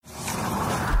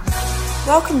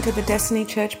Welcome to the Destiny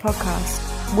Church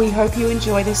podcast. We hope you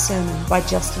enjoy this sermon by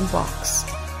Justin Box.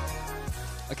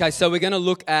 Okay, so we're going to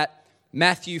look at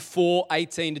Matthew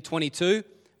 4:18 to 22.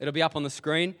 It'll be up on the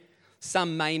screen.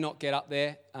 Some may not get up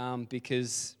there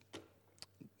because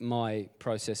my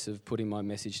process of putting my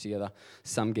message together,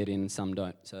 some get in, some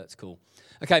don't, so that's cool.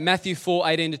 Okay, Matthew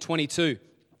 4:18 to 22.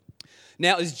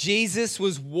 Now, as Jesus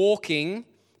was walking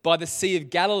by the Sea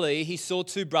of Galilee, he saw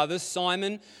two brothers,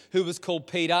 Simon, who was called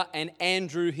Peter, and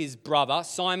Andrew, his brother.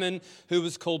 Simon, who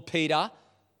was called Peter,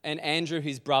 and Andrew,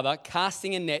 his brother,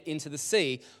 casting a net into the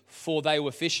sea, for they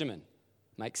were fishermen.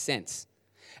 Makes sense.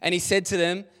 And he said to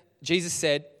them, Jesus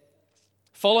said,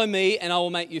 "Follow me, and I will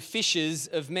make you fishers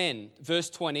of men." Verse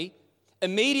 20,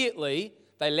 immediately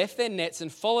they left their nets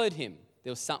and followed him.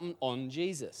 There was something on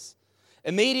Jesus.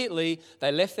 Immediately,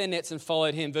 they left their nets and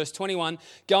followed him. Verse 21,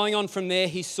 going on from there,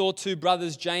 he saw two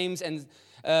brothers, James and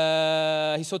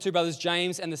the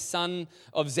son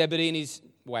of Zebedee and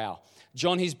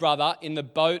John, his brother, in the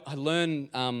boat. I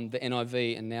learned the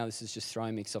NIV, and now this is just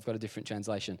throwing me because I've got a different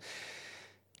translation.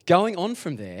 Going on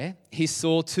from there, he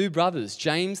saw two brothers,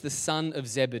 James, the son of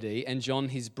Zebedee, and John,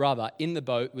 his brother, in the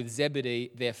boat with Zebedee,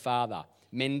 their father,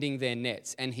 mending their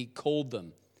nets, and he called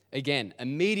them. Again,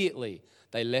 immediately,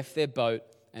 they left their boat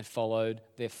and followed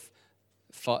their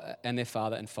father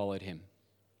and followed him.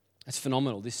 It's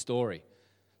phenomenal, this story.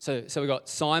 So we got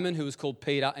Simon, who was called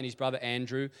Peter, and his brother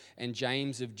Andrew, and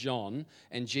James of John.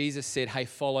 And Jesus said, "Hey,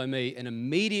 follow me." And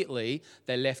immediately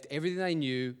they left everything they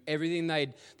knew, everything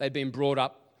they'd been brought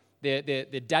up. Their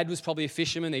dad was probably a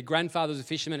fisherman. Their grandfather was a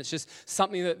fisherman. It's just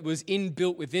something that was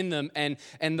inbuilt within them. And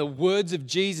the words of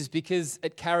Jesus, because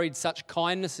it carried such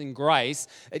kindness and grace,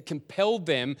 it compelled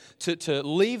them to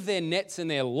leave their nets in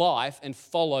their life and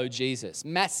follow Jesus.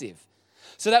 Massive.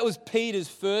 So that was Peter's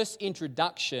first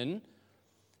introduction,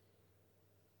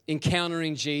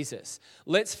 encountering Jesus.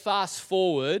 Let's fast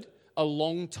forward a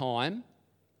long time,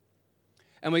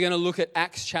 and we're going to look at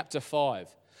Acts chapter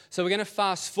 5. So we're going to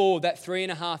fast forward that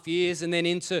 3.5 years and then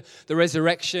into the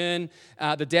resurrection,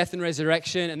 the death and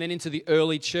resurrection, and then into the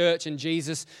early church and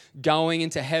Jesus going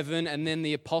into heaven, and then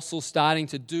the apostles starting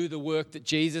to do the work that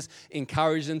Jesus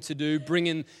encouraged them to do,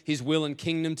 bringing his will and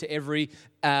kingdom to every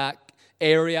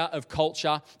area of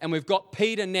culture. And we've got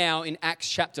Peter now in Acts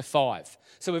chapter 5.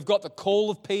 So we've got the call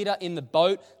of Peter in the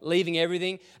boat, leaving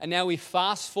everything. And now we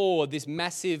fast forward this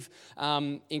massive,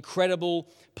 incredible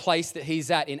place that he's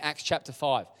at in Acts chapter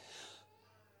 5.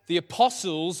 The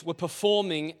apostles were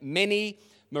performing many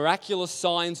miraculous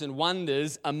signs and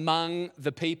wonders among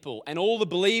the people. And all the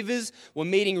believers were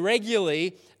meeting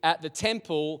regularly at the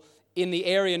temple in the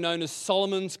area known as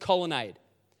Solomon's Colonnade.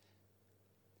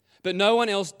 But no one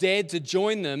else dared to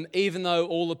join them, even though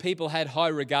all the people had high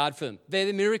regard for them.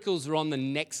 Their miracles were on the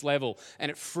next level, and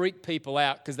it freaked people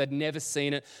out because they'd never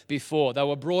seen it before. They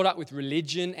were brought up with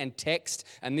religion and text,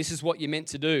 and this is what you're meant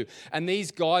to do. And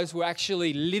these guys were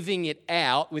actually living it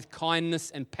out with kindness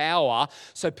and power,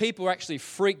 so people were actually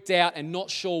freaked out and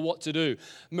not sure what to do.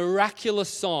 Miraculous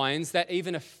signs that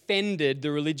even offended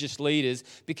the religious leaders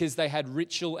because they had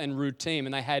ritual and routine,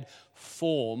 and they had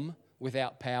form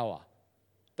without power.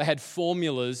 They had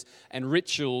formulas and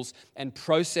rituals and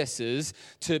processes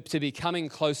to becoming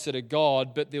closer to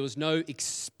God, but there was no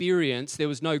experience. There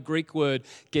was no Greek word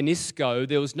genisko.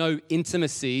 There was no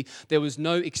intimacy. There was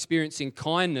no experience in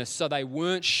kindness, so they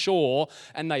weren't sure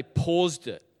and they paused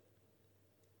it.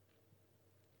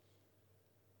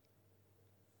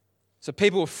 So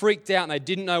people were freaked out and they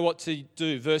didn't know what to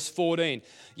do. Verse 14,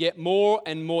 yet more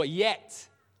and more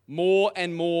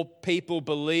people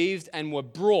believed and were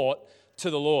brought to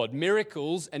the Lord.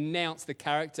 Miracles announce the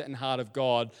character and heart of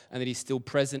God and that he's still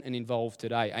present and involved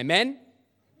today. Amen?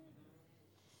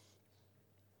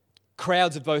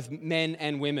 Crowds of both men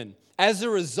and women. As a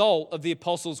result of the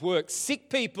apostles' work,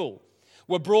 sick people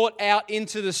were brought out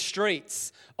into the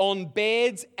streets on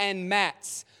beds and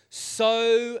mats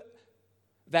so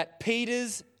that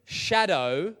Peter's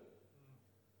shadow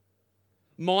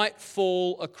might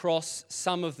fall across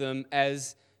some of them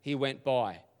as he went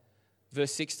by.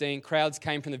 Verse 16, crowds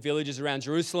came from the villages around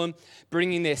Jerusalem,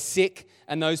 bringing their sick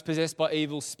and those possessed by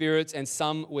evil spirits, and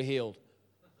some were healed.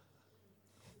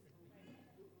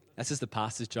 That's just the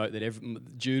pastor's joke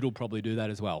that Jude will probably do that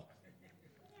as well.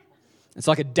 It's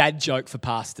like a dad joke for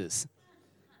pastors.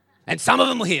 And some of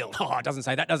them were healed. Oh, it doesn't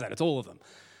say that, does it? It's all of them.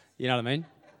 You know what I mean?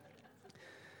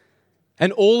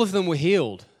 And all of them were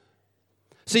healed.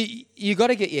 So you got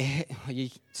to get your head...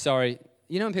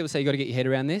 You know when people say you got to get your head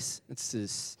around this? It's a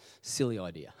silly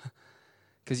idea.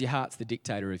 Because your heart's the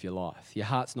dictator of your life. Your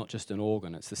heart's not just an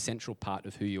organ, it's the central part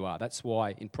of who you are. That's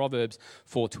why in Proverbs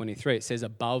 4:23 it says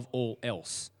above all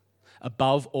else.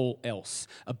 Above all else,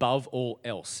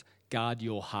 guard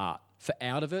your heart, for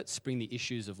out of it spring the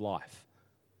issues of life.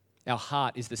 Our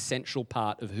heart is the central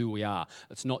part of who we are.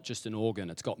 It's not just an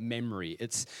organ. It's got memory.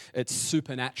 It's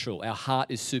supernatural. Our heart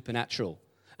is supernatural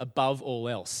above all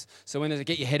else. So when I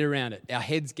get your head around it, our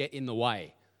heads get in the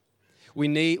way. We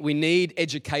need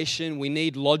education. We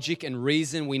need logic and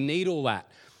reason. We need all that.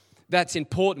 That's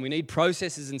important. We need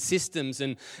processes and systems,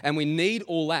 and we need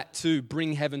all that to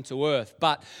bring heaven to earth.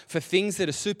 But for things that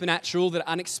are supernatural, that are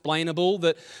unexplainable,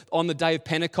 that on the day of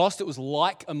Pentecost, it was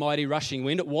like a mighty rushing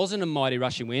wind. It wasn't a mighty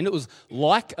rushing wind. It was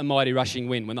like a mighty rushing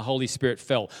wind when the Holy Spirit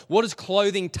fell. What does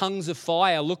clothing tongues of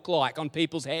fire look like on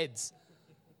people's heads?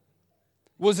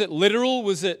 Was it literal?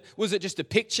 Was it just a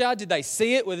picture? Did they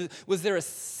see it? Was there a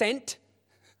scent?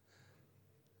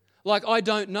 Like, I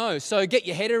don't know. So get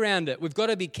your head around it. We've got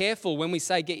to be careful when we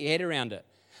say get your head around it.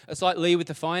 It's like Lee with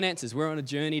the finances. We're on a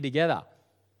journey together.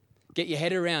 Get your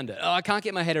head around it. Oh, I can't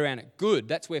get my head around it. Good.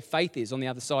 That's where faith is, on the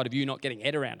other side of you not getting your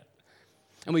head around it.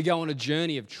 And we go on a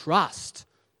journey of trust.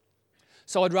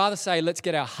 So I'd rather say let's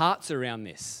get our hearts around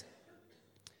this.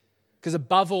 Because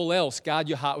above all else, guard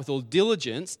your heart with all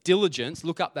diligence. Diligence,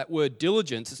 look up that word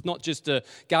diligence. It's not just to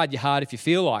guard your heart if you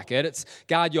feel like it. It's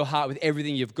guard your heart with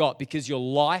everything you've got, because your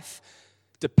life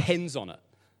depends on it.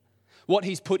 What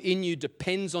He's put in you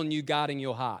depends on you guarding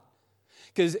your heart.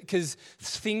 Because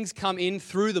things come in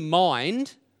through the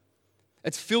mind.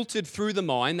 It's filtered through the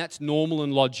mind. That's normal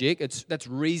and logic. That's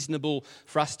reasonable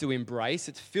for us to embrace.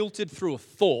 It's filtered through a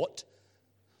thought.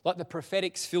 Like the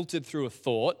prophetic's filtered through a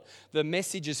thought. The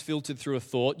message is filtered through a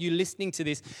thought. You listening to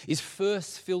this is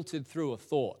first filtered through a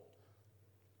thought.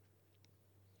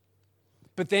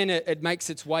 But then it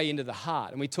makes its way into the heart.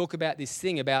 And we talk about this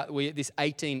thing, this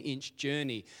 18-inch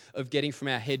journey of getting from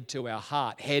our head to our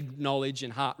heart. Head knowledge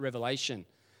and heart revelation.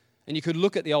 And you could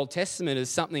look at the Old Testament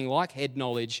as something like head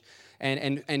knowledge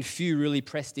and few really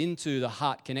pressed into the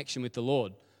heart connection with the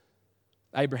Lord.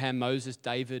 Abraham, Moses,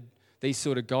 David, these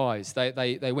sort of guys,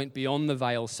 they went beyond the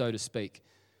veil, so to speak.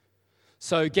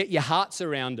 So get your hearts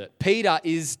around it. Peter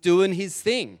is doing his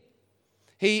thing.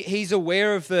 He's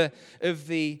aware of the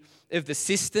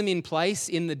system in place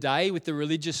in the day with the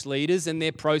religious leaders and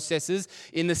their processes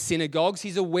in the synagogues.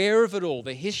 He's aware of it all,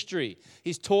 the history.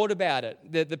 He's taught about it,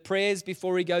 the prayers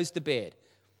before he goes to bed.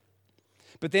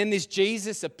 But then this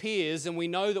Jesus appears, and we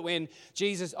know that when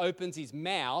Jesus opens his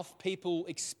mouth, people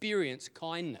experience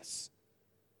kindness.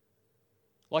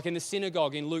 Like in the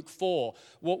synagogue in Luke 4,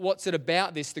 what's it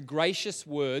about this? The gracious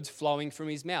words flowing from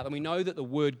his mouth. And we know that the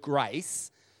word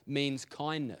grace means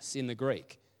kindness in the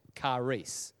Greek,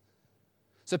 charis.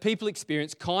 So people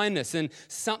experience kindness, and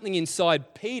something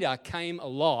inside Peter came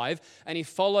alive, and he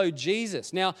followed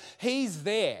Jesus. Now, he's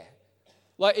there.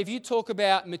 Like if you talk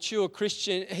about mature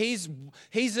Christian, he's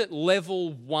at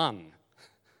level 1.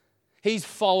 He's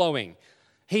following.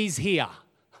 He's here.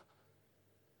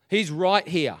 He's right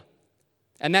here.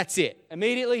 And that's it.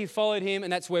 Immediately he followed him,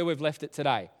 and that's where we've left it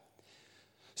today.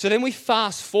 So then we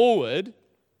fast forward,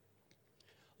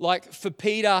 like for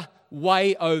Peter,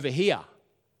 way over here.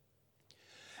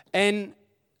 And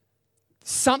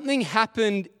something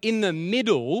happened in the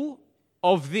middle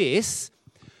of this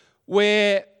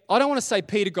where, I don't want to say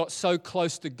Peter got so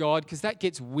close to God, because that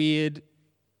gets weird.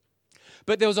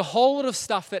 But there was a whole lot of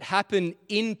stuff that happened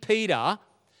in Peter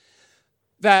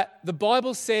that the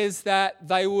Bible says that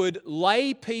they would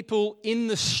lay people in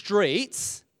the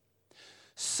streets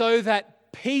so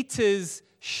that Peter's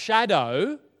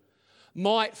shadow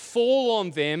might fall on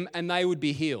them and they would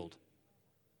be healed.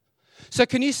 So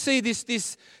can you see this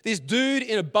dude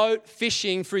in a boat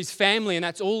fishing for his family, and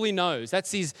that's all he knows.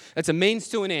 That's a means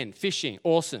to an end, fishing,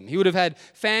 awesome. He would have had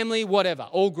family, whatever,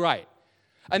 all great.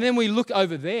 And then we look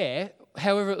over there,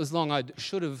 however it was long, I'll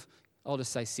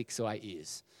just say 6 or 8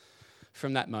 years.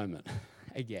 From that moment,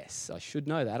 I guess. I should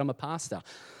know that. I'm a pastor,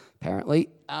 apparently.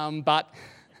 But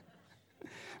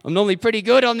I'm normally pretty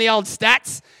good on the old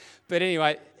stats. But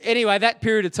anyway, that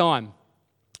period of time.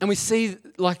 And we see,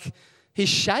 like, his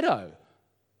shadow.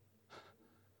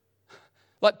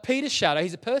 Like Peter's shadow,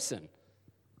 he's a person.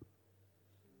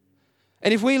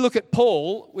 And if we look at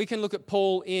Paul, we can look at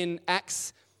Paul in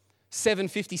Acts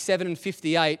 7:57 and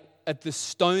 58 at the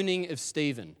stoning of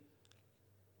Stephen.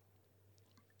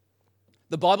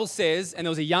 The Bible says, and there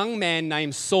was a young man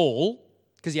named Saul,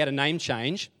 because he had a name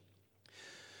change.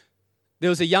 There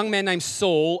was a young man named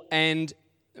Saul, and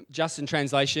just in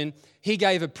translation, he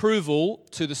gave approval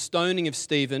to the stoning of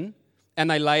Stephen, and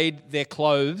they laid their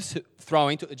clothes,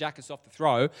 took the jackets off the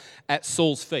throw, at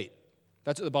Saul's feet.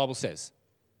 That's what the Bible says.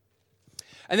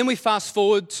 And then we fast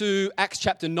forward to Acts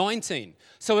chapter 19.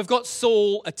 So we've got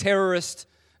Saul, a terrorist,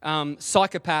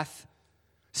 psychopath,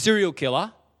 serial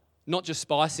killer, not just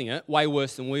spicing it, way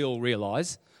worse than we all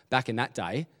realise back in that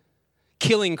day,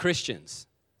 killing Christians.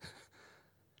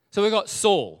 So we've got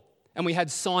Saul, and we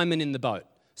had Simon in the boat.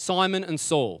 Simon and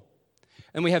Saul.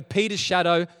 And we have Peter's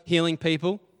shadow healing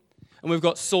people, and we've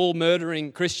got Saul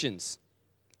murdering Christians.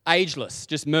 Ageless,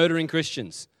 just murdering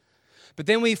Christians. But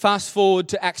then we fast forward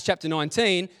to Acts chapter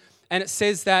 19, and it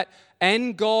says that,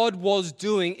 and God was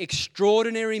doing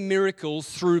extraordinary miracles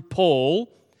through Paul,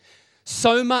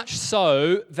 so much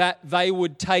so that they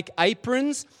would take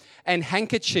aprons and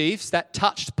handkerchiefs that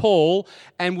touched Paul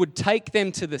and would take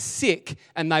them to the sick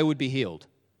and they would be healed.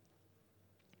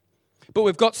 But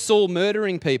we've got Saul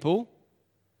murdering people.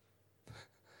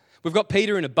 We've got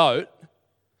Peter in a boat.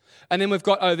 And then we've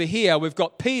got over here, we've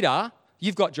got Peter,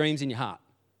 you've got dreams in your heart.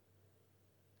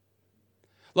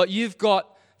 Like you've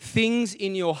got things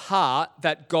in your heart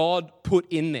that God put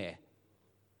in there.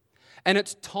 And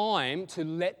it's time to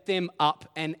let them up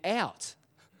and out.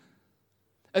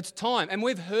 It's time. And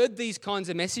we've heard these kinds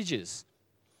of messages.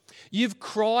 You've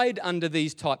cried under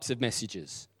these types of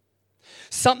messages.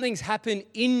 Something's happened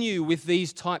in you with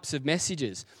these types of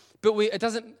messages. But it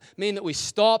doesn't mean that we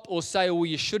stop or say, well,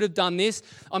 you should have done this.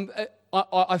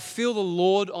 I feel the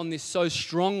Lord on this so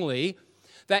strongly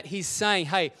that he's saying,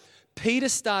 hey, Peter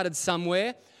started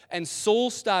somewhere and Saul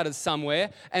started somewhere,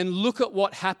 and look at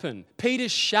what happened.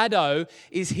 Peter's shadow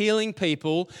is healing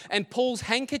people, and Paul's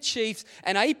handkerchiefs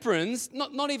and aprons,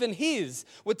 not even his,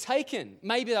 were taken.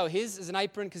 Maybe they were his as an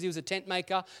apron because he was a tent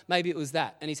maker. Maybe it was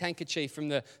that, and his handkerchief from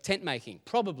the tent making,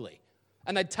 probably.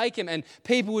 And they'd take him and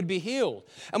people would be healed.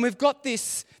 And we've got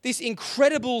this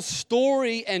incredible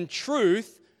story and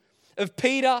truth of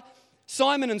Peter,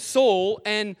 Simon and Saul,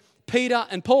 and Peter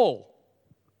and Paul.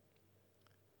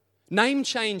 Name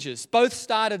changes, both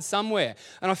started somewhere.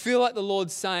 And I feel like the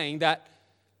Lord's saying that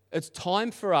it's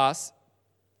time for us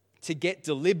to get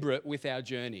deliberate with our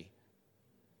journey.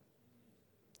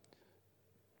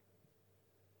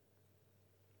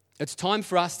 It's time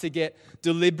for us to get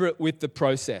deliberate with the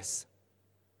process.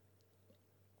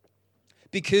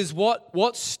 Because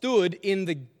what stood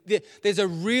in there's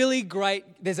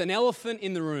an elephant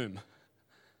in the room.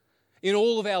 In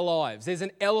all of our lives, there's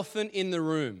an elephant in the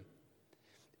room.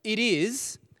 It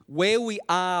is where we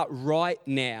are right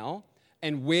now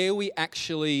and where we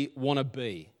actually want to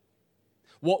be,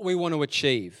 what we want to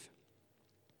achieve.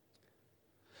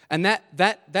 And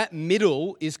that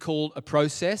middle is called a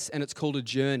process and it's called a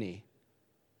journey.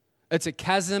 It's a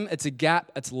chasm, it's a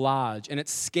gap, it's large, and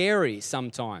it's scary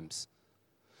sometimes.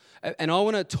 And I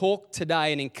want to talk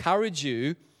today and encourage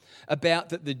you about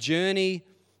that the journey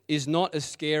is not as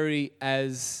scary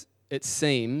as it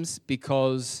seems,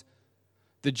 because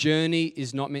the journey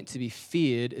is not meant to be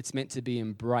feared, it's meant to be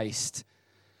embraced.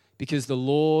 Because the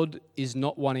Lord is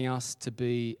not wanting us to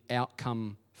be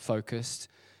outcome focused,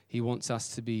 He wants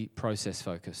us to be process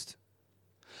focused.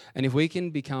 And if we can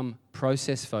become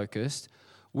process focused,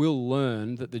 we'll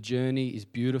learn that the journey is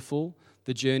beautiful.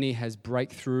 The journey has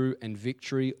breakthrough and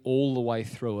victory all the way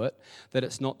through it, that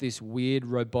it's not this weird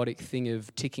robotic thing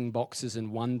of ticking boxes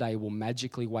and one day we'll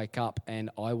magically wake up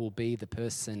and I will be the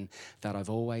person that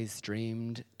I've always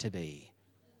dreamed to be.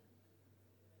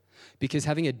 Because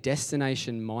having a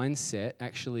destination mindset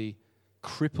actually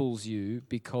cripples you,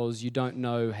 because you don't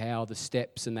know how the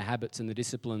steps and the habits and the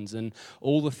disciplines and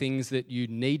all the things that you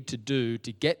need to do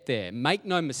to get there. Make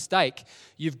no mistake,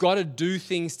 you've got to do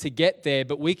things to get there,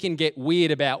 but we can get weird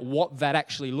about what that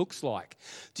actually looks like.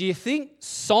 Do you think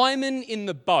Simon in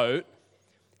the boat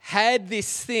had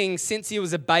this thing since he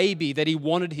was a baby that he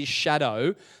wanted his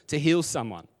shadow to heal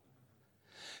someone?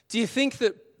 Do you think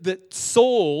that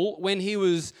Saul, when he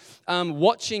was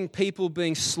watching people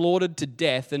being slaughtered to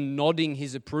death and nodding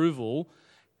his approval,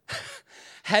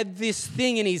 had this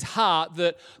thing in his heart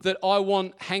that I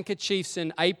want handkerchiefs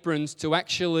and aprons to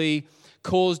actually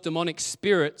cause demonic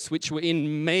spirits which were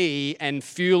in me and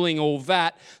fueling all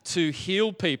that to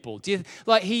heal people?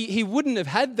 He wouldn't have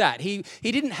had that. He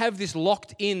didn't have this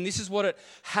locked in. This is what it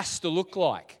has to look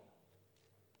like.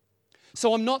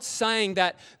 So I'm not saying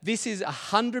that this is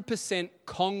 100%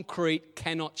 concrete,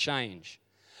 cannot change.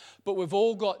 But we've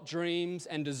all got dreams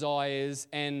and desires,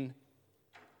 and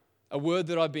a word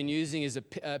that I've been using is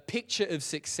a picture of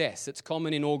success. It's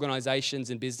common in organisations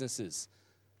and businesses.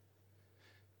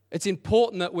 It's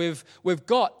important that we've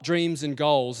got dreams and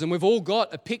goals, and we've all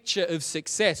got a picture of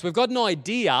success. We've got an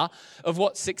idea of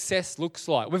what success looks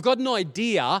like. We've got an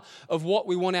idea of what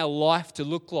we want our life to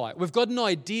look like. We've got an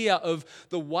idea of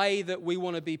the way that we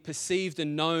want to be perceived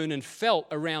and known and felt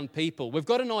around people. We've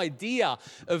got an idea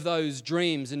of those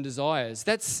dreams and desires.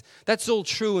 That's all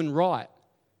true and right.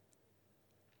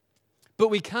 but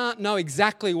we can't know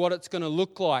exactly what it's going to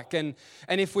look like. And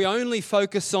if we only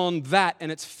focus on that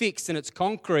and it's fixed and it's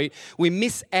concrete, we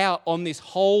miss out on this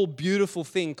whole beautiful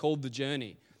thing called the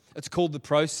journey. It's called the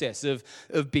process of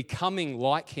becoming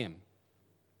like Him.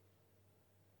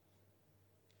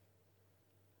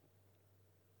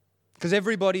 Because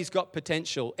everybody's got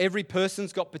potential. Every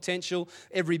person's got potential.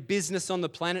 Every business on the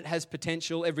planet has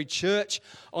potential. Every church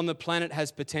on the planet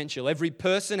has potential. Every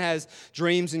person has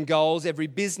dreams and goals. Every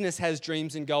business has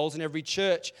dreams and goals. And every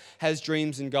church has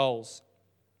dreams and goals.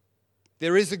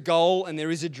 There is a goal and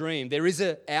there is a dream. There is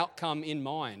an outcome in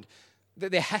mind.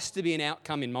 There has to be an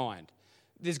outcome in mind.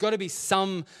 There's got to be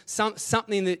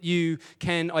something that you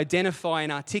can identify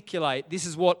and articulate. This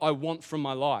is what I want from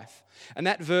my life. And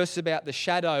that verse about the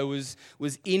shadow was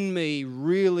in me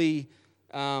really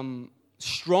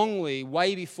strongly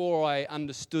way before I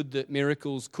understood that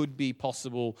miracles could be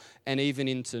possible and even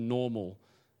into normal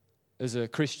as a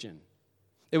Christian.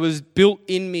 It was built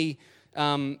in me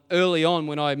early on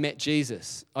when I met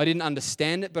Jesus. I didn't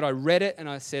understand it, but I read it and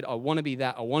I said, I want to be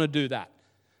that. I want to do that.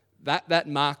 That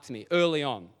marked me early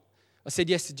on. I said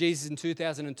yes to Jesus in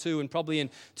 2002, and probably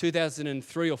in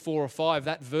 2003 or 4 or 5,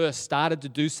 that verse started to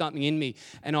do something in me,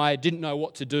 and I didn't know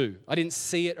what to do. I didn't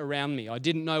see it around me. I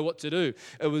didn't know what to do.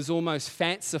 It was almost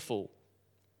fanciful.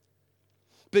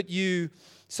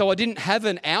 So I didn't have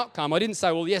an outcome. I didn't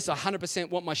say, well, yes, I 100%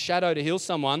 want my shadow to heal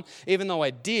someone, even though I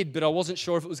did, but I wasn't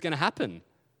sure if it was going to happen.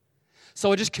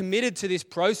 So I just committed to this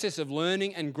process of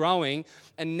learning and growing,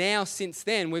 and now since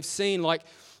then, we've seen like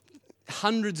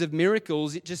hundreds of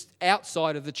miracles just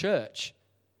outside of the church.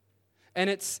 And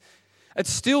it's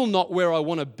still not where I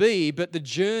want to be, but the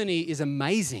journey is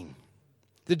amazing.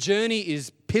 The journey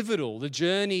is pivotal. The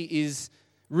journey is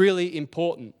really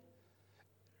important.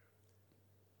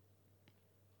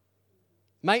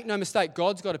 Make no mistake,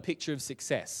 God's got a picture of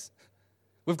success.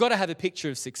 We've got to have a picture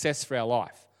of success for our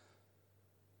life.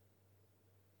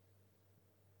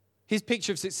 His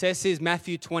picture of success is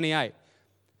Matthew 28.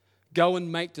 Go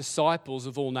and make disciples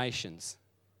of all nations.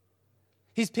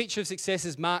 His picture of success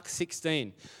is Mark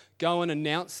 16. Go and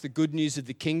announce the good news of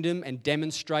the kingdom and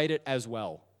demonstrate it as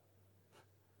well.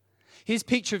 His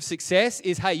picture of success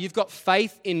is, hey, you've got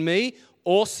faith in me,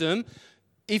 awesome.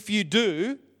 If you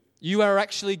do, you are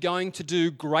actually going to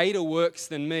do greater works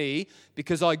than me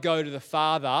because I go to the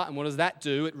Father. And what does that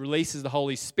do? It releases the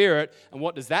Holy Spirit. And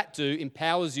what does that do?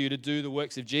 Empowers you to do the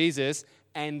works of Jesus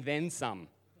and then some.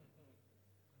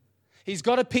 He's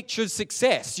got a picture of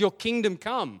success. Your kingdom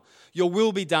come. Your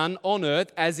will be done on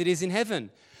earth as it is in heaven.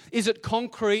 Is it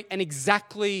concrete and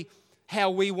exactly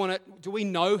how we want it? Do we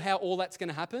know how all that's going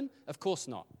to happen? Of course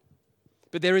not.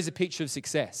 But there is a picture of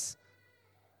success.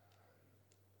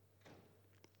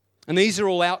 And these are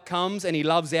all outcomes, and He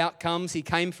loves outcomes. He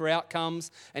came for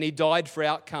outcomes, and He died for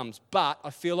outcomes. But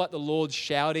I feel like the Lord's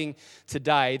shouting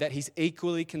today that He's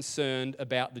equally concerned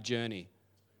about the journey.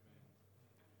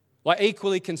 Like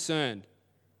equally concerned.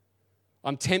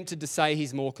 I'm tempted to say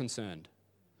He's more concerned,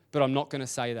 but I'm not going to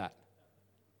say that.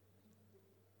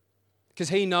 Because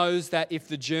He knows that if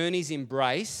the journey's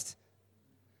embraced,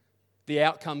 the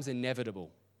outcome's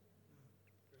inevitable.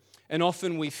 And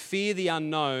often we fear the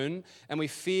unknown and we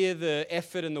fear the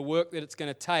effort and the work that it's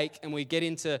going to take, and we get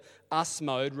into us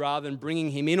mode rather than bringing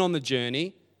Him in on the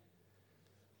journey.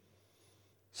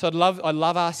 So I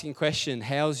love asking a question,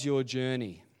 how's your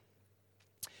journey?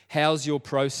 How's your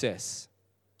process?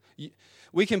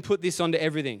 We can put this onto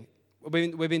everything.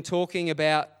 We've been talking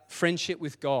about friendship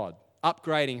with God,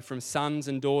 upgrading from sons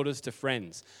and daughters to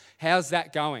friends. How's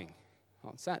that going? Oh,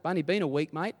 it's only been a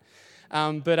week, mate,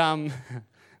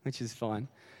 which is fine.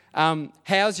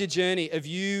 How's your journey of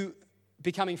you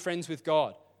becoming friends with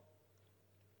God?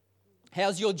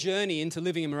 How's your journey into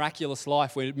living a miraculous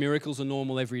life where miracles are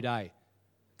normal every day?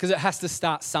 Because it has to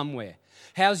start somewhere.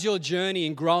 How's your journey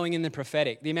in growing in the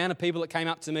prophetic? The amount of people that came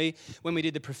up to me when we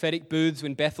did the prophetic booths,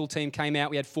 when Bethel team came out,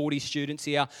 we had 40 students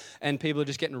here, and people are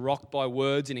just getting rocked by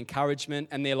words and encouragement,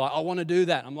 and they're like, I want to do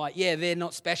that. I'm like, yeah, they're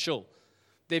not special.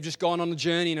 They've just gone on a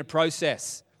journey and a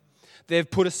process. They've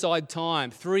put aside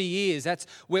time. 3 years.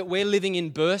 We're living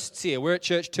in bursts here. We're at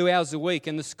church 2 hours a week,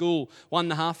 and the school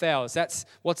 1.5 hours.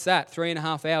 What's that?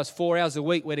 3.5 hours, 4 hours a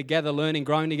week. We're together, learning,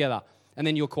 growing together. And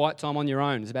then your quiet time on your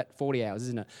own is about 40 hours,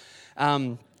 isn't it?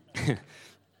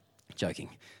 Joking.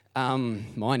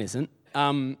 Mine isn't.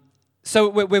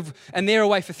 So and they're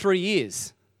away for 3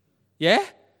 years. Yeah?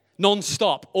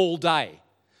 Non-stop, all day.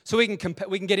 So we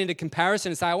can get into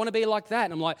comparison and say, I want to be like that.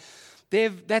 And I'm like,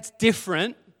 that's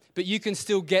different, but you can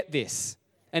still get this.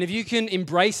 And if you can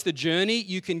embrace the journey,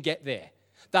 you can get there.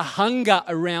 The hunger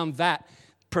around that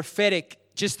prophetic,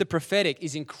 just the prophetic,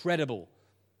 is incredible.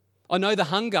 I know the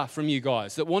hunger from you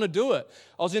guys that want to do it.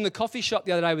 I was in the coffee shop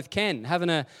the other day with Ken, having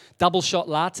a double shot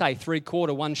latte,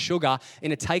 3/4, 1 sugar,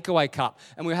 in a takeaway cup.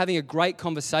 And we were having a great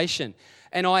conversation.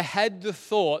 And I had the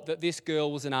thought that this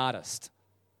girl was an artist.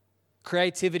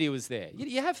 Creativity was there.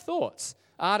 You have thoughts.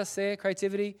 Artists there,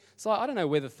 creativity. It's like, I don't know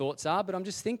where the thoughts are, but I'm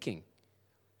just thinking.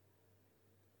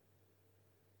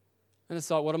 And it's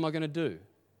like, what am I going to do?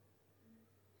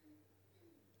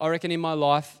 I reckon in my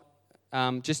life,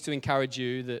 just to encourage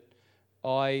you, that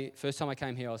first time I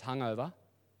came here, I was hungover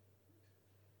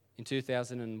in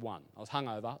 2001. I was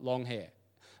hungover, long hair,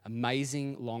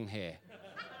 amazing long hair.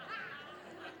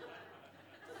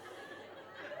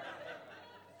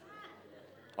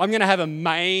 I'm going to have a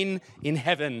mane in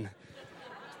heaven.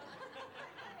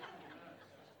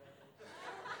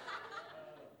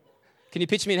 Can you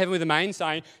picture me in heaven with a mane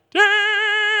saying,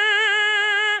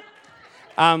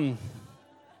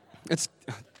 it's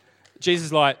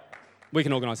Jesus like, we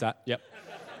can organise that. Yep.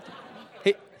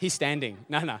 He's standing.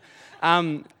 No.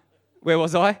 Where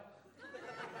was I?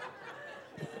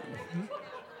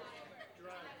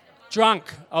 Drunk.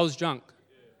 I was drunk.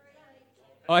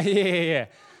 Oh, yeah.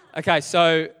 Okay,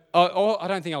 so I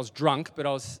don't think I was drunk,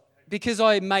 but because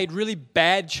I made really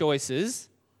bad choices.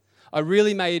 I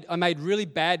made really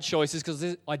bad choices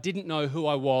because I didn't know who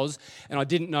I was, and I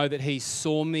didn't know that He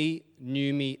saw me,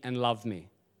 knew me, and loved me.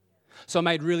 So I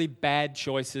made really bad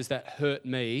choices that hurt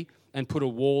me and put a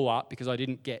wall up because I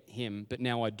didn't get Him, but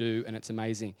now I do, and it's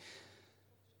amazing.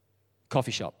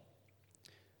 Coffee shop.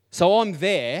 So I'm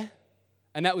there,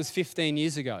 and that was 15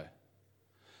 years ago.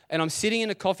 And I'm sitting in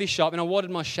a coffee shop, and I wanted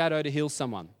my shadow to heal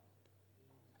someone.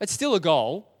 It's still a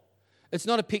goal. It's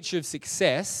not a picture of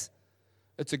success.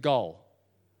 It's a goal.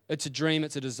 It's a dream.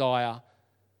 It's a desire.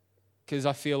 Because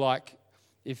I feel like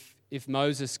if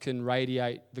Moses can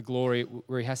radiate the glory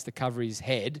where he has to cover his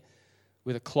head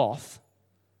with a cloth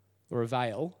or a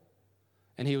veil,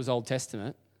 and he was Old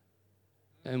Testament,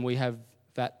 and we have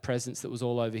that presence that was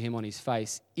all over him on his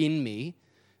face in me,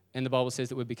 and the Bible says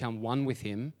that we've become one with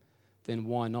him, then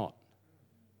why not?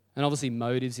 And obviously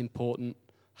motive's important,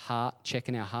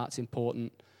 checking our heart's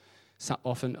important.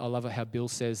 Often, I love it how Bill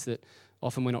says that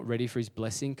often we're not ready for His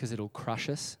blessing because it'll crush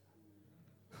us.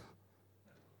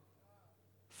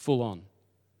 Full on.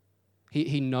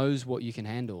 He knows what you can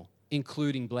handle,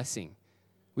 including blessing.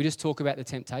 We just talk about the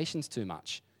temptations too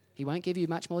much. He won't give you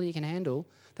much more than you can handle.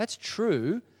 That's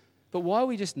true, but why are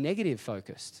we just negative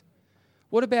focused?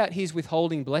 What about His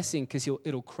withholding blessing because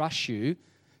it'll crush you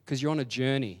because you're on a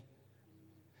journey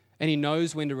and He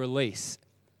knows when to release.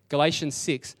 Galatians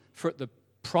 6, for at the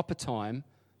proper time,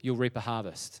 you'll reap a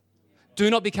harvest. Do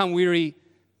not become weary.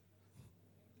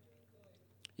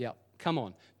 Yeah, come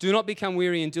on. Do not become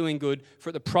weary in doing good, for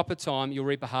at the proper time, you'll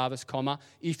reap a harvest,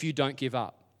 if you don't give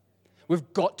up.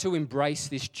 We've got to embrace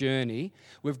this journey.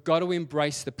 We've got to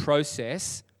embrace the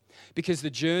process because the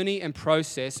journey and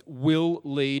process will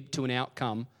lead to an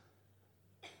outcome.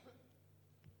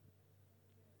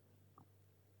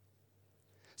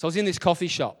 So I was in this coffee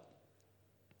shop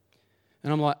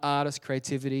and I'm like, artist,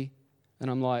 creativity. And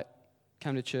I'm like,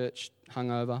 came to church,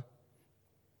 hungover.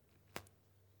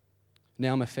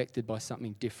 Now I'm affected by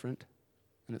something different,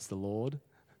 and it's the Lord.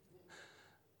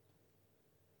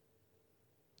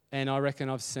 And I reckon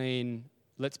I've seen,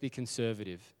 let's be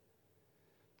conservative,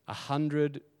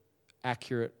 100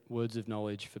 accurate words of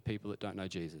knowledge for people that don't know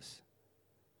Jesus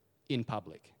in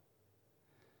public.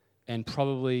 And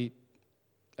probably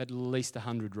at least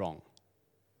 100 wrong,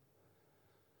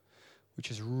 which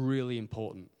is really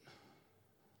important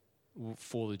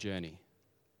for the journey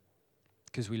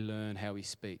because we learn how He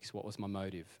speaks. What was my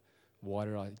motive? Why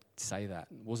did I say that?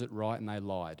 Was it right and they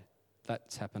lied?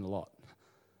 That's happened a lot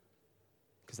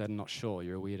because they're not sure.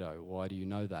 You're a weirdo. Why do you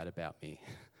know that about me?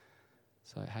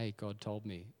 So, hey, God told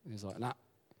me. And He's like, nah.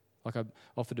 Like I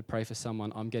offered to pray for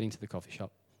someone. I'm getting to the coffee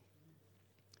shop.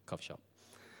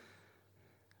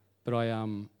 But I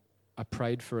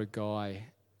prayed for a guy.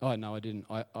 Oh, no, I didn't.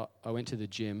 I went to the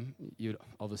gym. You'd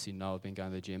obviously know I've been going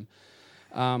to the gym.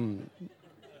 And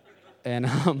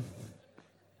I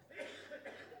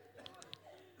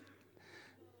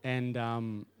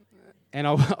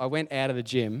went out of the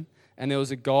gym, and there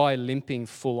was a guy limping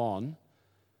full on.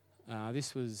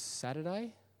 This was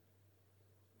Saturday,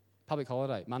 public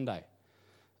holiday, Monday.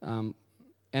 And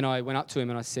I went up to him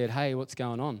and I said, hey, what's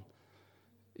going on?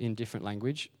 In different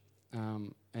language.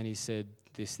 And he said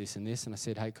this, this, and this. And I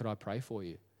said, hey, could I pray for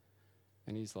you?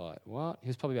 And he's like, what? He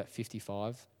was probably about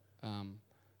 55. I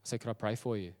said, could I pray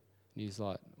for you? And he's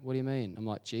like, what do you mean? I'm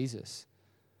like, Jesus.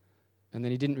 And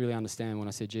then he didn't really understand when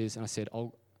I said Jesus. And I said,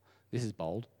 oh, this is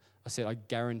bold. I said, I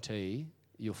guarantee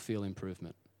you'll feel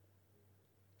improvement.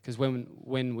 Because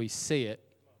when we see it,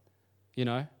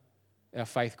 our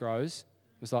faith grows.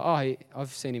 It's like,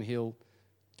 I've seen him heal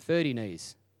 30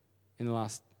 knees in the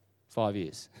last 5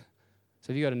 years.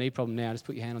 So if you've got a knee problem now, just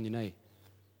put your hand on your knee.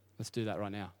 Let's do that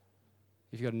right now.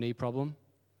 If you've got a knee problem,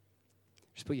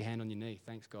 just put your hand on your knee.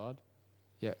 Thanks, God.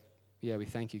 Yeah, we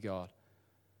thank you, God.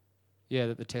 Yeah,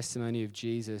 that the testimony of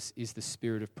Jesus is the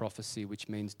spirit of prophecy, which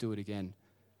means do it again.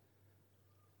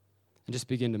 And just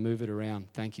begin to move it around.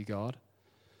 Thank you, God.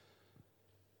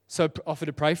 So I offered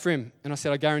to pray for him. And I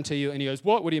said, I guarantee you. And he goes,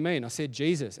 what? What do you mean? I said,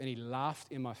 Jesus. And he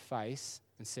laughed in my face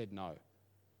and said, no.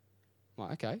 I'm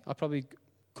like, okay, I probably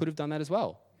could have done that as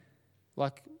well.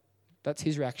 Like, that's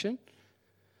his reaction.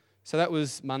 So that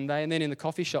was Monday. And then in the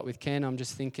coffee shop with Ken, I'm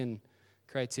just thinking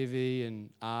creativity and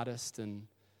artist. And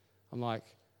I'm like,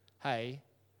 hey,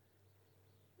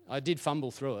 I did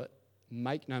fumble through it.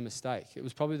 Make no mistake. It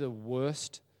was probably the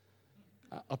worst.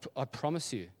 I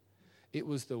promise you, it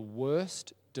was the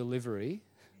worst delivery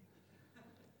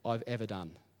I've ever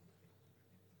done.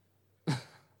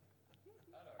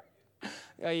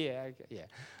 Oh, yeah.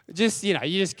 Just, you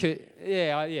just could,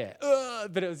 yeah.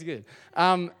 But it was good.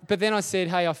 But then I said,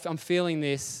 hey, I'm feeling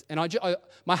this. And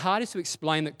my heart is to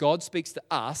explain that God speaks to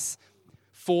us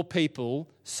for people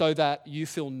so that you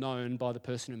feel known by the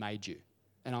person who made you.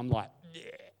 And I'm like, yeah.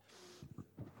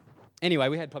 Anyway,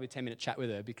 we had probably a 10-minute chat with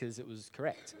her because it was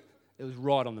correct. It was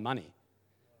right on the money.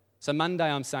 So Monday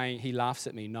I'm saying he laughs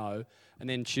at me, no. And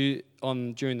then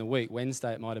during the week,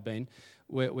 Wednesday it might have been,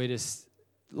 we're just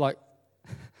like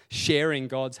sharing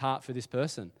God's heart for this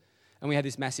person. And we had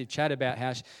this massive chat about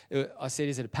how I said,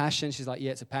 is it a passion? She's like,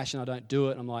 yeah, it's a passion. I don't do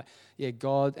it. And I'm like, yeah,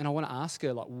 God. And I want to ask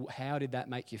her, like, how did that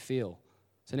make you feel?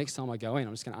 So next time I go in,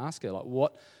 I'm just going to ask her, like,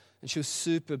 what? And she was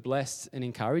super blessed and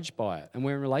encouraged by it. And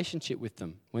we're in relationship with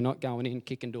them. We're not going in,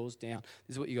 kicking doors down.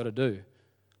 This is what you got to do.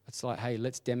 It's like, hey,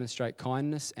 let's demonstrate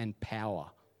kindness and power.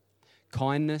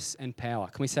 Kindness and power.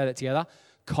 Can we say that together?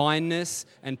 Kindness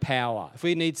and power. If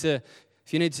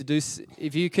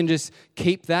you can just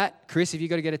keep that, Chris, if you've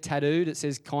got to get a tattoo that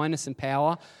says kindness and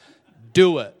power,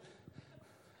 do it.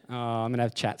 Oh, I'm going to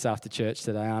have chats after church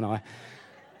today, aren't I?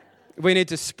 We need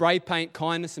to spray paint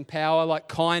kindness and power, like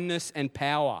kindness and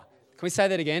power. Can we say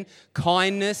that again?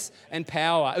 Kindness and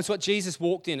power. It's what Jesus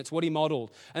walked in. It's what he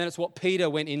modeled. And then it's what Peter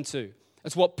went into.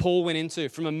 It's what Paul went into.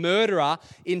 From a murderer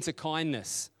into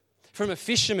kindness. From a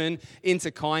fisherman into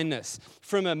kindness.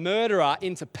 From a murderer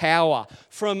into power.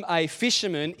 From a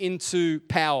fisherman into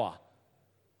power.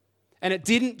 And it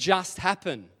didn't just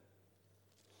happen.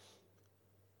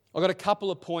 I've got a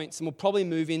couple of points, and we'll probably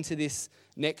move into this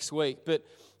next week. But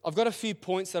I've got a few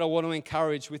points that I want to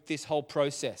encourage with this whole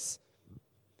process.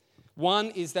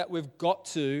 One is that we've got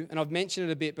to, and I've mentioned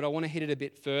it a bit, but I want to hit it a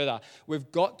bit further.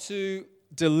 We've got to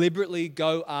deliberately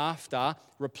go after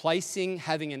replacing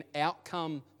having an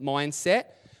outcome mindset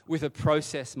with a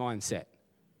process mindset.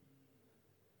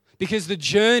 Because the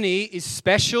journey is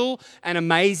special and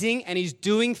amazing, and he's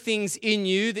doing things in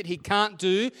you that he can't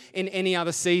do in any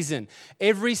other season.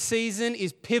 Every season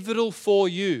is pivotal for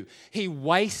you. He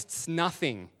wastes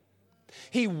nothing.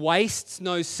 He wastes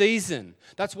no season.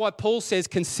 That's why Paul says,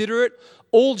 consider it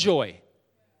all joy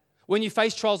when you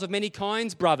face trials of many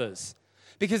kinds, brothers.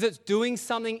 Because it's doing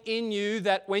something in you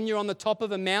that when you're on the top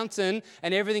of a mountain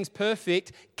and everything's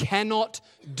perfect, cannot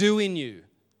do in you.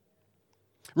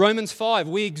 Romans 5,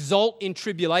 we exult in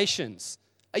tribulations.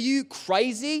 Are you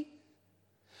crazy?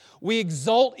 We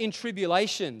exult in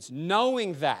tribulations,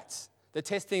 knowing that the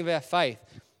testing of our faith,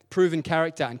 proven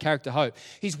character and character hope.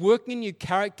 He's working in your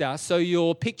character so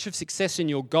your picture of success and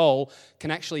your goal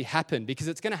can actually happen, because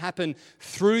it's going to happen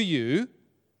through you.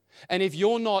 And if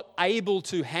you're not able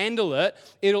to handle it,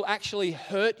 it'll actually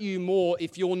hurt you more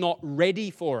if you're not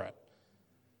ready for it.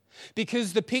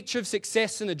 Because the picture of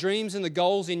success and the dreams and the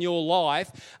goals in your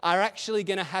life are actually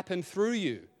going to happen through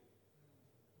you.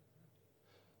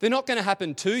 They're not going to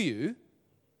happen to you.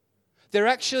 They're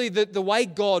actually, the way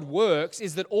God works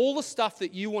is that all the stuff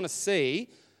that you want to see,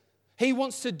 he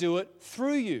wants to do it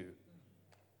through you.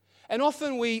 And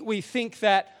often we think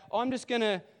that I'm just going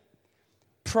to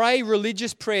pray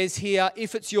religious prayers here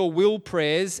if it's your will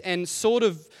prayers and sort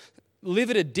of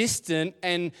live at a distance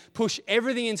and push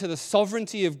everything into the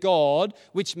sovereignty of God,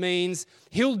 which means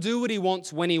he'll do what he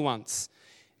wants when he wants.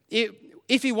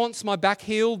 If he wants my back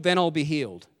healed, then I'll be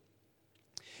healed.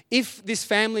 If this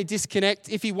family disconnect,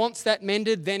 if he wants that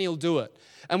mended, then he'll do it.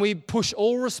 And we push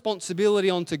all responsibility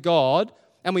onto God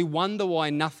and we wonder why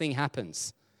nothing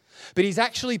happens. But he's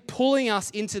actually pulling us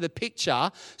into the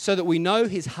picture so that we know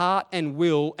his heart and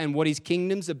will and what his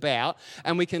kingdom's about,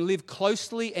 and we can live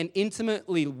closely and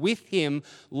intimately with him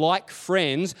like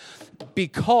friends,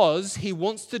 because he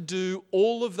wants to do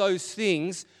all of those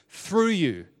things through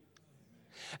you.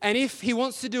 And if he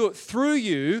wants to do it through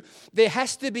you, there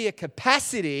has to be a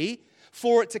capacity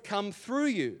for it to come through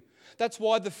you. That's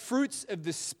why the fruits of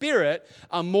the Spirit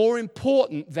are more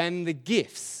important than the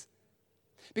gifts.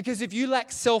 Because if you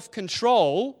lack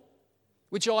self-control,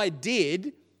 which I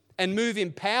did, and move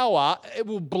in power, it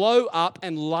will blow up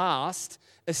and last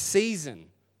a season.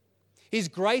 His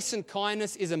grace and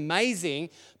kindness is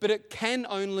amazing, but it can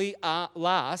only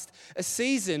last a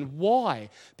season. Why?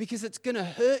 Because it's going to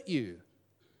hurt you.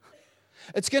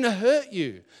 It's going to hurt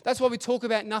you. That's why we talk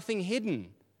about nothing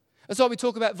hidden. That's why we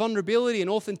talk about vulnerability and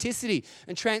authenticity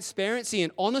and transparency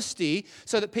and honesty,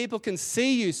 so that people can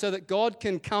see you, so that God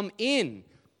can come in.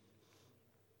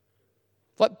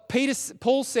 Like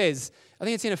Paul says, I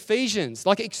think it's in Ephesians,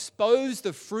 like expose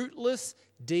the fruitless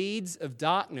deeds of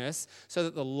darkness so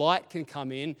that the light can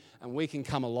come in and we can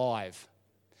come alive.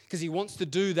 Because he wants to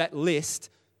do that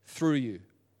list through you.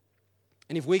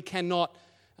 And if we cannot,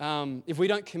 if we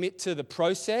don't commit to the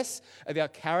process of our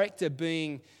character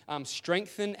being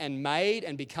strengthened and made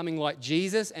and becoming like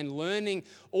Jesus and learning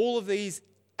all of these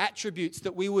attributes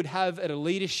that we would have at a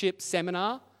leadership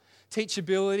seminar,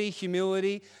 teachability,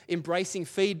 humility, embracing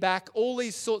feedback, all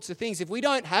these sorts of things. If we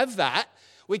don't have that,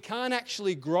 we can't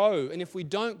actually grow. And if we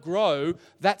don't grow,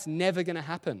 that's never going to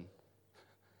happen.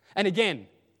 And again,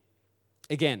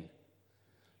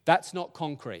 that's not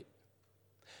concrete.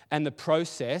 And the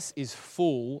process is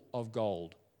full of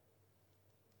gold.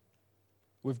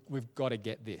 We've got to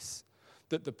get this.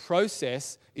 That the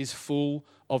process is full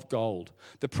of gold.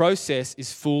 The process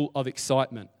is full of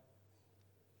excitement.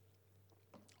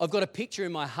 I've got a picture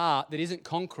in my heart that isn't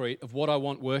concrete of what I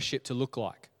want worship to look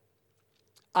like.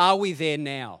 Are we there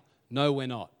now? No, we're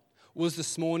not. Was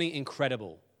this morning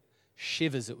incredible?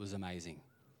 Shivers, it was amazing.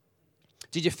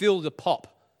 Did you feel the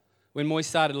pop when Moy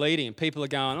started leading and people are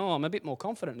going, oh, I'm a bit more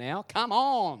confident now. Come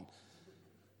on.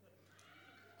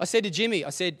 I said to Jimmy,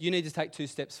 you need to take 2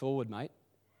 steps forward, mate.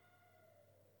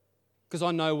 Because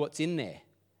I know what's in there.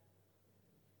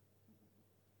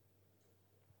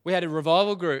 We had a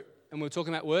revival group and we were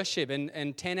talking about worship,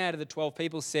 and 10 out of the 12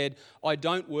 people said, I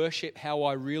don't worship how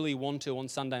I really want to on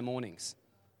Sunday mornings.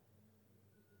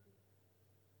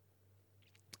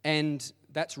 And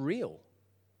that's real.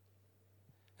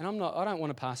 And I don't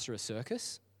want to pastor a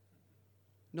circus.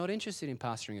 Not interested in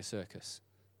pastoring a circus.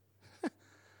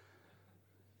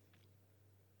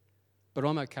 But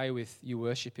I'm okay with you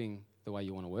worshiping the way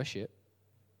you want to worship.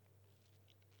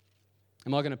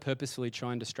 Am I going to purposefully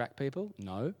try and distract people?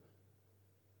 No.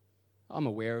 I'm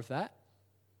aware of that.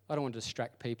 I don't want to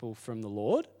distract people from the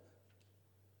Lord.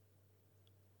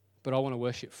 But I want to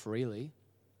worship freely.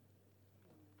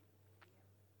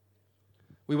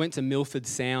 We went to Milford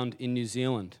Sound in New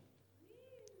Zealand.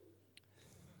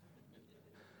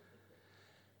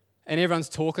 And everyone's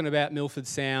talking about Milford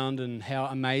Sound and how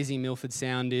amazing Milford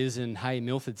Sound is. And hey,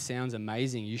 Milford Sound's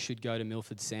amazing. You should go to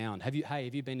Milford Sound. Have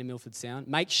you been to Milford Sound?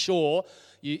 Make sure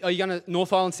are you going to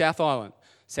North Island, South Island?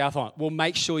 South Island. Well,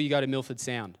 make sure you go to Milford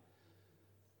Sound.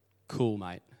 Cool,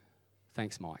 mate.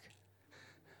 Thanks, Mike.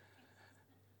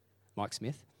 Mike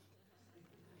Smith.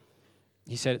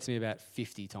 He said it to me about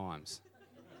 50 times.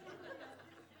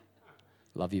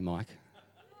 Love you, Mike.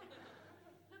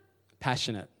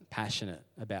 Passionate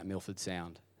about Milford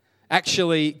Sound.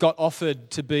 Actually got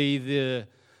offered to be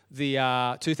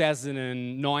the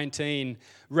 2019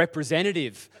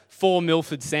 representative for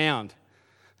Milford Sound.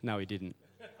 No, he didn't.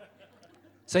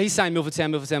 So he's saying Milford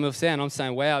Sound, Milford Sound, Milford Sound. I'm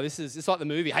saying, wow, it's like the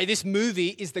movie. Hey, this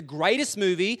movie is the greatest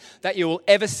movie that you will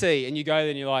ever see. And you go there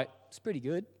and you're like, it's pretty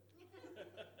good.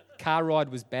 Car ride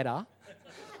was better.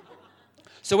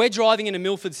 So we're driving into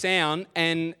Milford Sound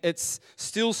and it's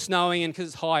still snowing, and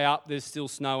because it's high up, there's still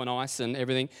snow and ice and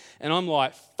everything. And I'm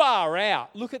like, far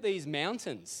out. Look at these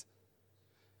mountains.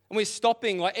 And we're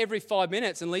stopping like every 5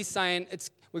 minutes, and Lee's saying,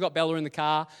 we got Bella in the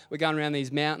car. We're going around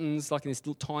these mountains like in this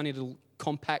little tiny little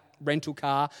compact rental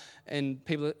car, and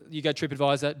people, you go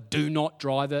TripAdvisor, do not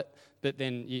drive it. But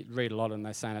then you read a lot and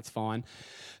they're saying it's fine.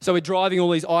 So we're driving all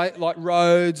these like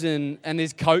roads and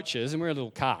there's coaches, and we're a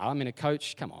little car. I mean, a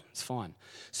coach, come on, it's fine.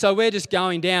 So we're just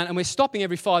going down and we're stopping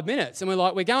every 5 minutes, and we're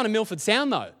like, we're going to Milford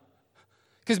Sound though.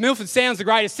 Because Milford Sound's the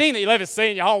greatest thing that you'll ever see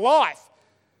in your whole life.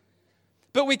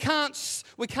 But we can't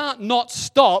not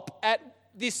stop at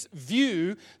this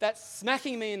view that's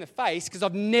smacking me in the face because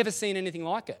I've never seen anything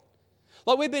like it.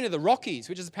 Like, we've been to the Rockies,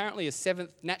 which is apparently a 7th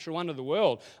natural wonder of the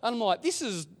world. And I'm like, this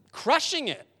is crushing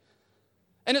it.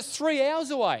 And it's 3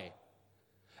 hours away.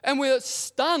 And we're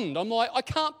stunned. I'm like, I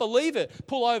can't believe it.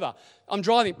 Pull over. I'm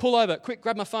driving. Pull over. Quick,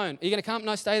 grab my phone. Are you going to come?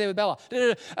 No, stay there with Bella.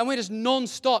 And we're just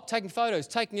non-stop taking photos,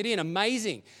 taking it in.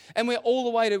 Amazing. And we're all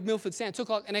the way to Milford Sound. It took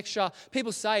like an extra,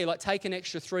 people say, like take an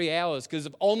extra 3 hours because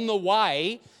on the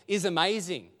way is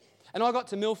amazing. And I got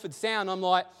to Milford Sound. I'm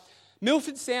like,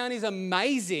 Milford Sound is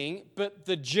amazing, but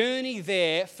the journey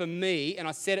there for me, and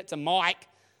I said it to Mike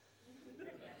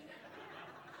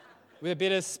with a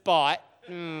bit of spite,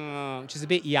 which is a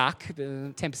bit yuck,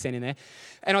 10% in there.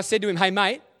 And I said to him, hey,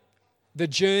 mate, the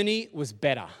journey was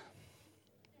better.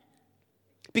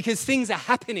 Because things are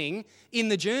happening in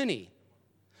the journey.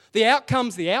 The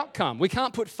outcome's the outcome. We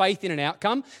can't put faith in an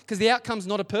outcome because the outcome's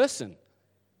not a person.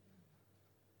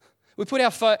 We put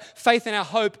our faith and our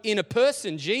hope in a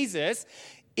person, Jesus,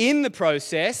 in the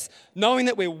process, knowing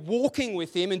that we're walking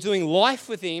with him and doing life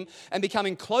with him and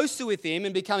becoming closer with him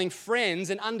and becoming friends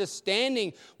and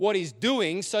understanding what he's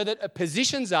doing so that it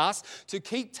positions us to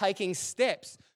keep taking steps.